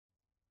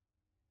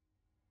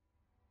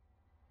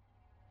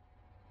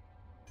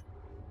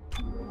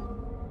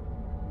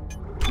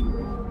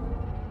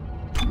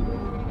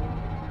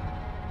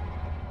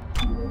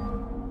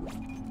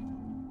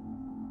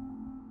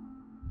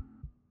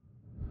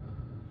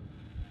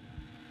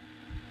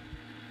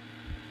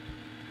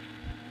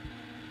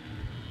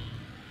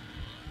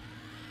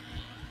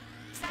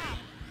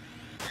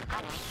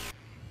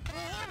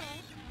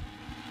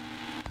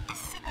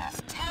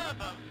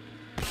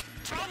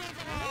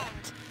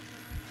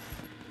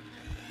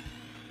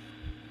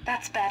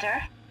That's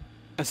better.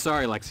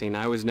 Sorry, Lexine,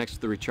 I was next to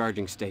the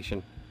recharging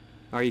station.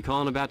 Are you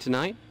calling about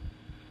tonight?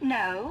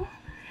 No,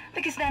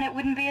 because then it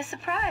wouldn't be a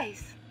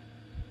surprise.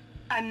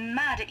 I'm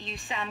mad at you,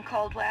 Sam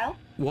Caldwell.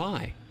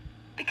 Why?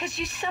 Because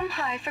you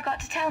somehow forgot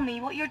to tell me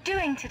what you're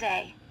doing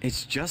today.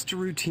 It's just a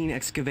routine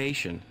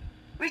excavation.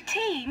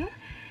 Routine?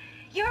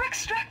 You're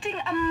extracting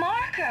a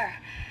marker.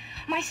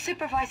 My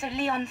supervisor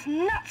Leon's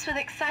nuts with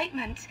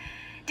excitement.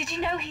 Did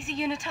you know he's a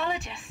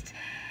unitologist?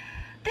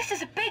 This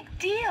is a big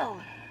deal.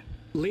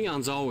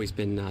 Leon's always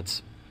been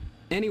nuts.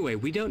 Anyway,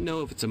 we don't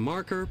know if it's a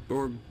marker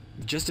or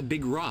just a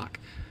big rock.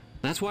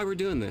 That's why we're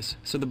doing this,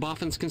 so the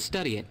boffins can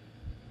study it.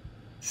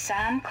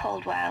 Sam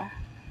Caldwell,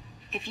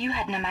 if you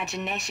had an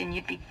imagination,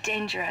 you'd be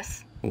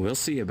dangerous. We'll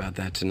see about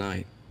that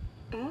tonight.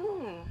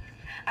 Ooh,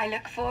 I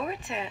look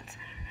forward to it.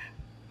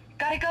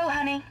 Gotta go,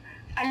 honey.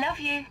 I love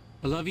you.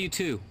 I love you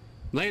too.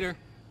 Later.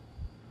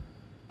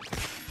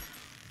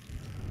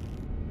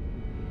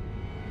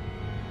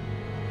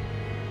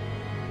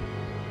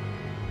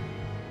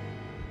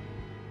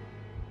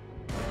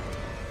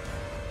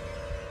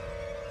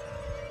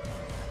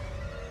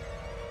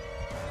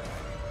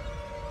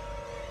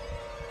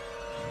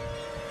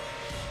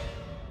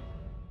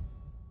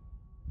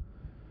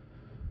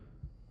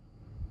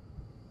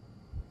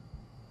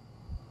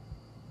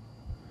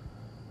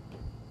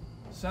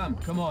 Sam,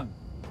 come on.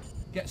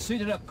 Get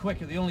suited up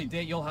quick or the only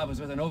date you'll have is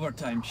with an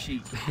overtime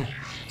sheet.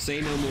 Say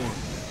no more.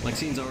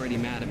 Lexine's already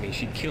mad at me.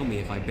 She'd kill me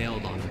if I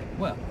bailed on her.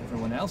 Well,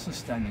 everyone else is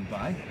standing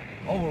by.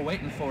 All we're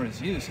waiting for is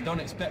you, so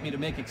don't expect me to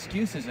make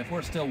excuses if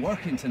we're still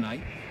working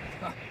tonight.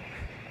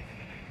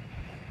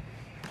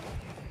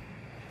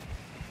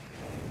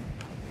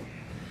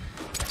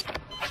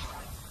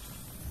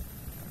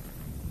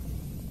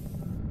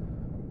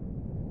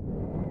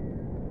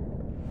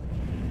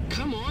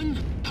 Come on,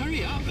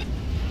 hurry up.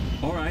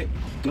 All right,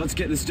 let's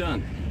get this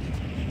done.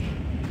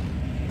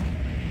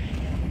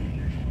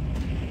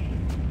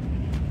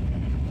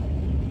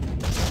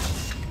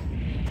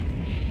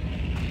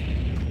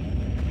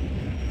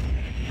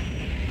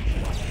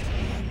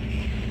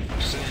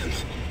 Sam,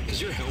 is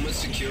your helmet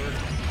secure?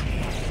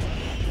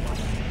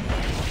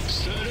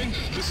 Sterling,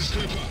 this is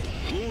Cooper.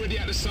 We're already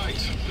at the site.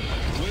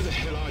 Where the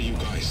hell are you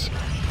guys?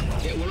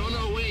 Yeah, we're on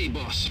our way,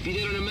 boss. Be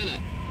there in a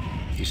minute.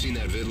 You seen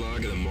that vidlog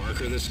of the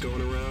marker that's going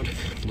around?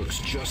 Looks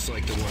just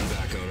like the one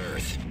back on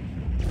Earth.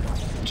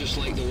 Just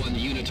like the one the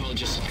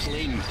unitologists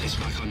claim is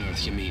back on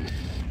Earth, you mean?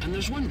 And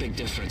there's one big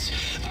difference.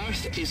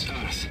 Earth is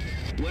Earth.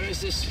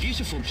 Whereas this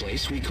beautiful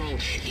place we call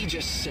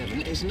Aegis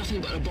 7 is nothing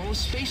but a ball of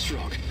space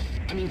rock.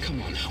 I mean,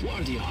 come on,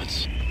 what are the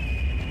odds?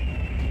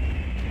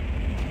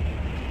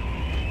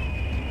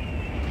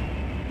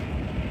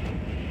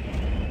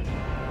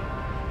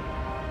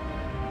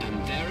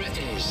 And there it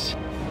is.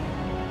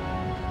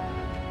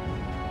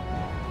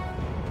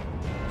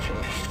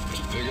 It's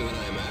bigger than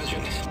I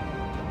imagined.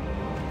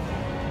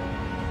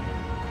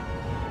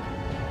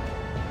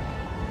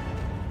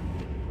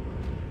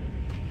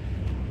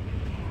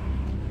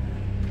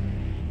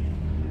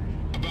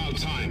 About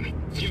time.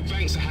 Give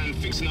Banks a hand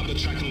fixing up the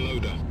track and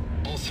loader.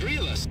 All three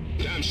of us.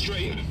 Damn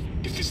straight.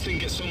 If this thing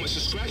gets so much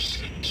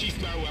scratched, Chief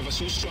Barrow will have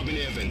us all scrubbing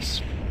air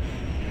vents.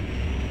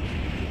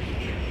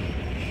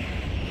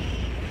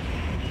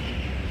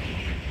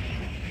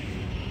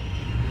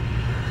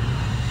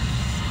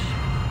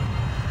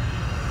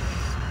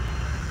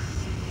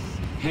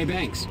 Hey,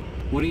 Banks,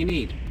 what do you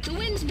need? The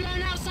wind's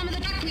blown out some of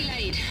the deck we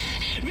laid.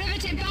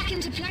 Rivet it back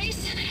into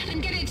place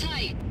and get it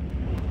tight.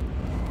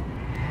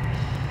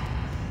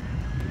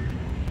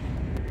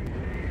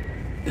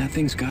 That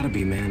thing's gotta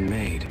be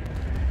man-made.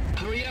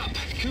 Hurry up.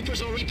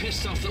 Cooper's already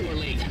pissed off that we're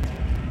late.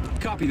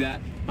 Copy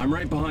that. I'm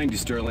right behind you,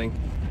 Sterling.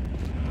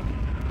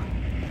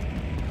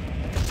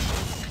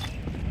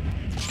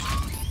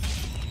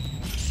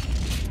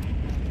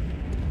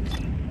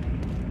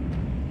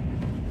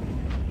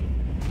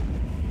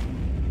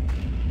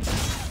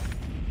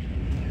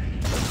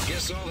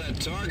 Guess all that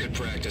target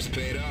practice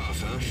paid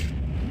off, huh?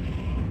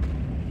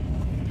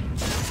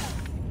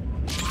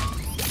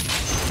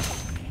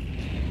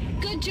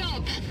 Good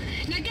job.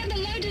 Now get the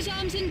loader's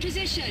arms in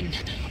position.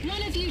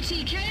 One of you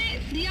TK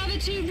it, the other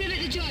two rivet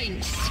the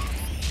joints.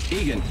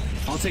 Egan,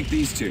 I'll take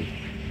these two.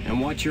 And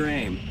watch your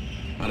aim.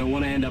 I don't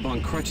want to end up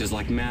on crutches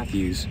like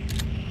Matthews.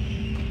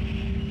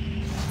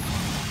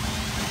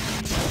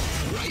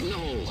 Right in the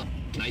hole.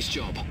 Nice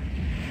job.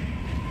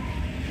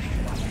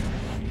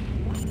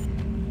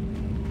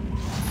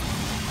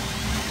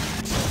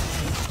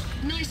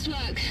 Nice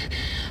work.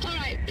 All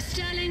right,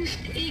 Sterling,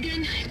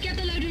 Egan, get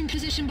the loader in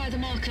position by the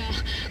marker.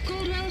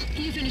 Caldwell,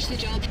 you finish the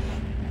job.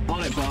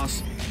 On it,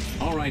 boss.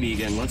 All right,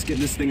 Egan, let's get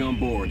this thing on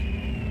board.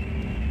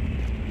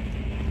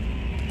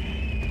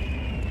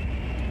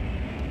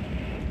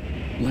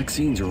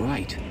 Lexine's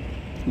right.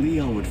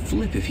 Leon would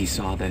flip if he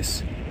saw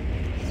this.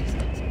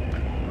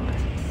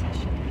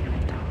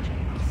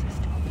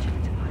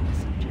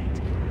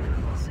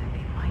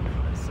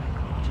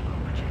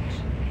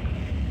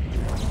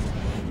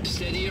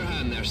 Steady your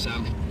hand there,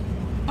 Sam.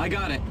 I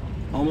got it.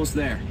 Almost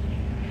there.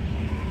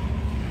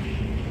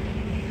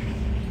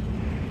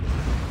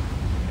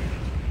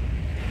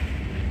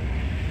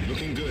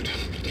 Looking good.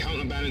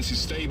 Counterbalance is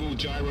stable,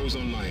 gyros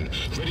online.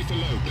 Ready for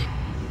load.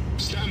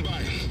 Stand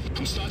by.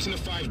 I'm starting a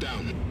 5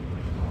 down.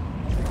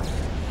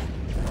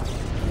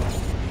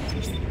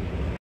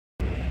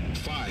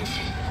 5,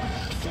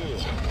 4,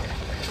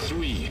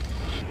 3,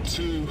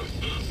 2,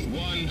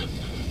 1,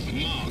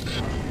 mark.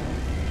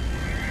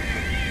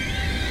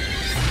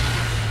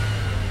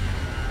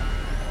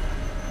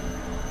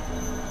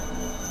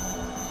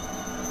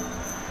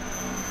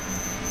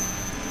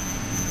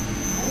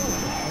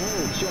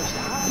 Just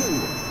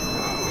happened.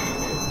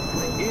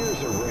 My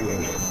ears are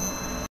ringing.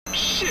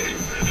 Shit!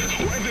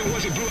 Whatever it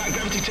was, it blew out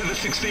gravity tether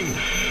 16.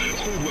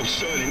 Caldwell,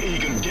 Sterling,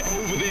 Egan, get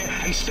over there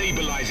and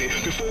stabilize it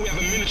before we have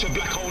a miniature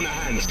black hole in our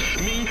hands.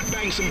 Me,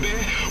 Banks and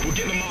Bear will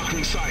get the marker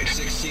inside.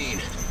 16.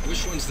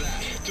 Which one's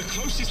that? The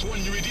closest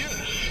one, you idiot.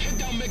 Head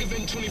down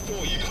Megavent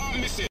 24. You can't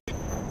miss it.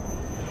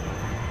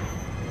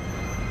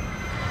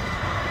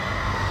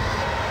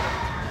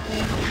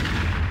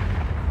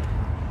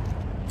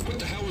 What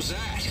the hell was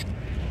that?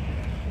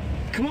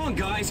 Come on,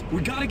 guys.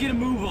 We gotta get a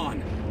move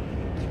on.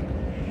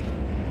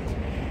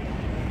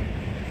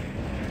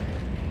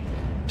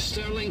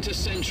 Sterling to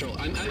Central.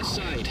 I'm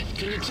outside.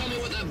 Can you tell me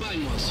what that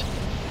bang was?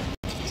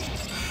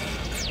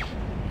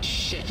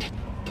 Shit.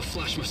 The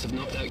flash must have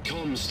knocked out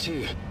comms,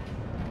 too.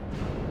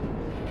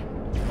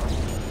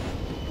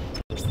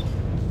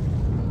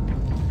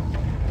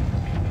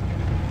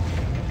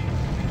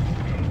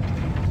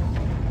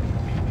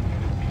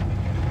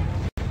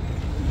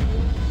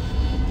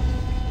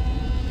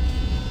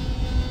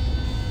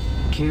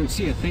 Can't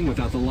see a thing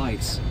without the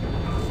lights.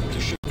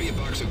 There should be a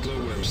box of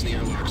glowworms in the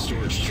airlock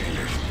storage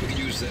chamber. We could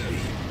use them.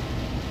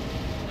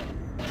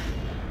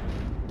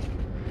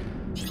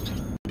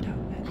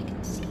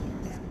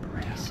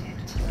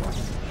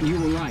 You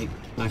were right.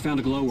 I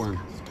found a glowworm.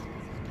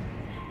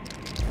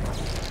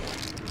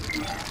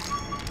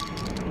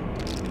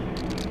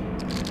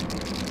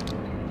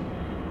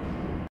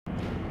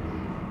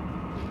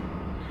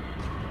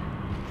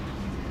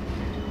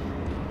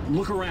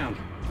 Look around.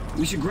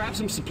 We should grab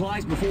some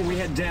supplies before we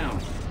head down.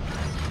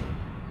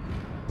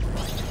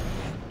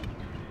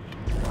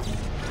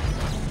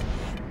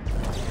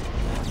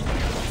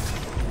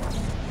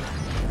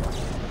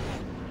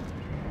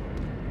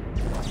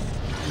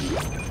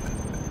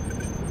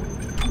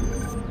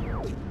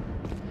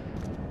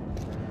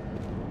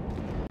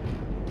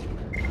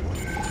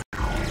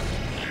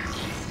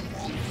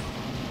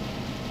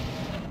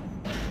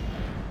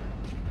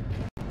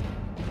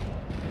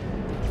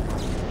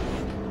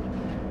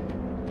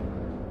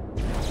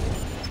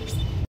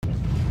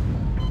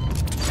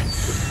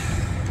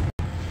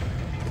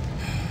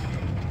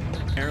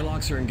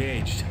 Airlocks are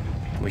engaged.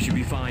 We should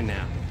be fine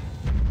now.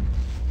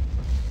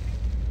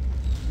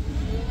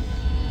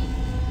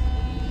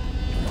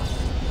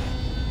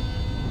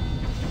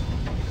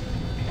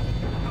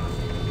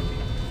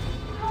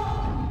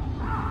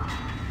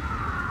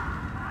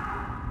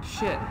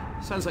 Shit.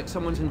 Sounds like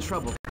someone's in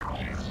trouble.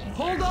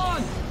 Hold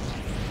on!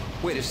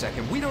 Wait a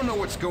second. We don't know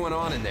what's going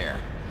on in there.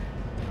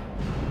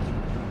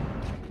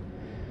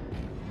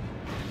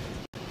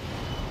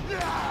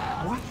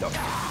 What the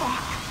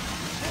fuck?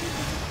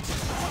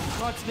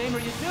 What in God's name are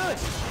you doing?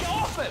 Get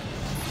off him!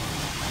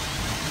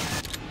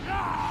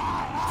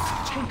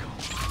 Chenko,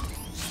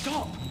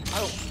 stop!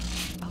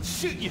 I'll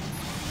shoot you.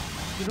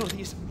 You know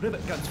these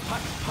rivet guns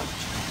pack a punch.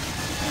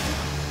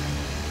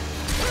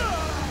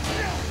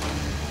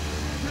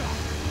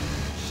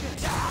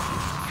 Shit!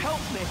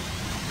 Help me!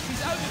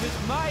 He's out of his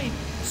mind!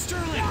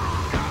 Sterling!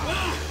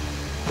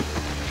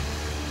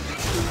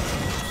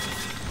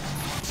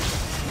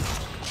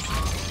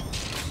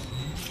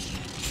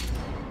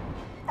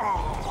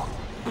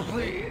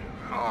 Please.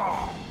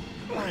 Oh.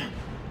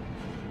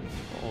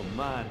 Oh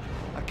man,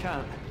 I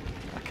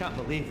can't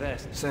believe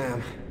this.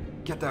 Sam,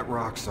 get that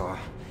rock saw.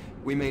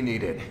 We may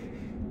need it.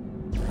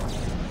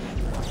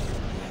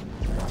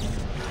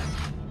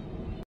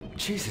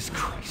 Jesus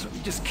Christ, we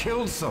just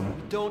killed someone.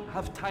 We don't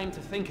have time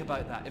to think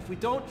about that. If we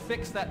don't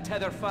fix that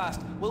tether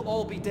fast, we'll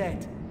all be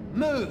dead.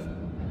 Move!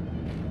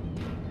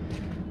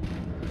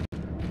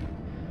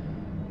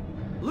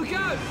 Look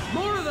out!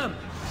 More of them!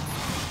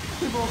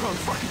 They've all gone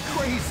fucking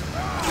crazy.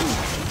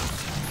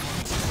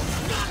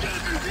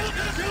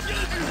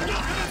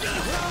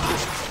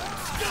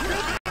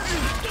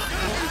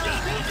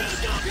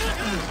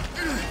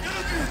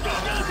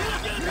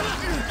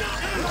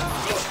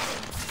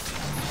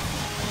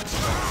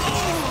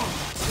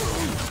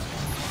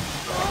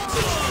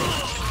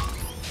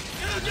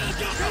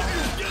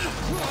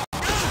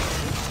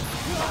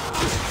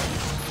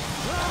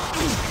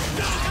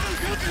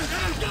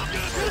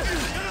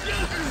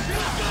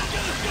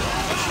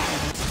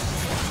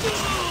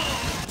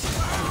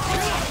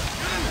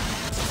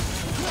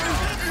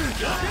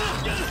 Yeah!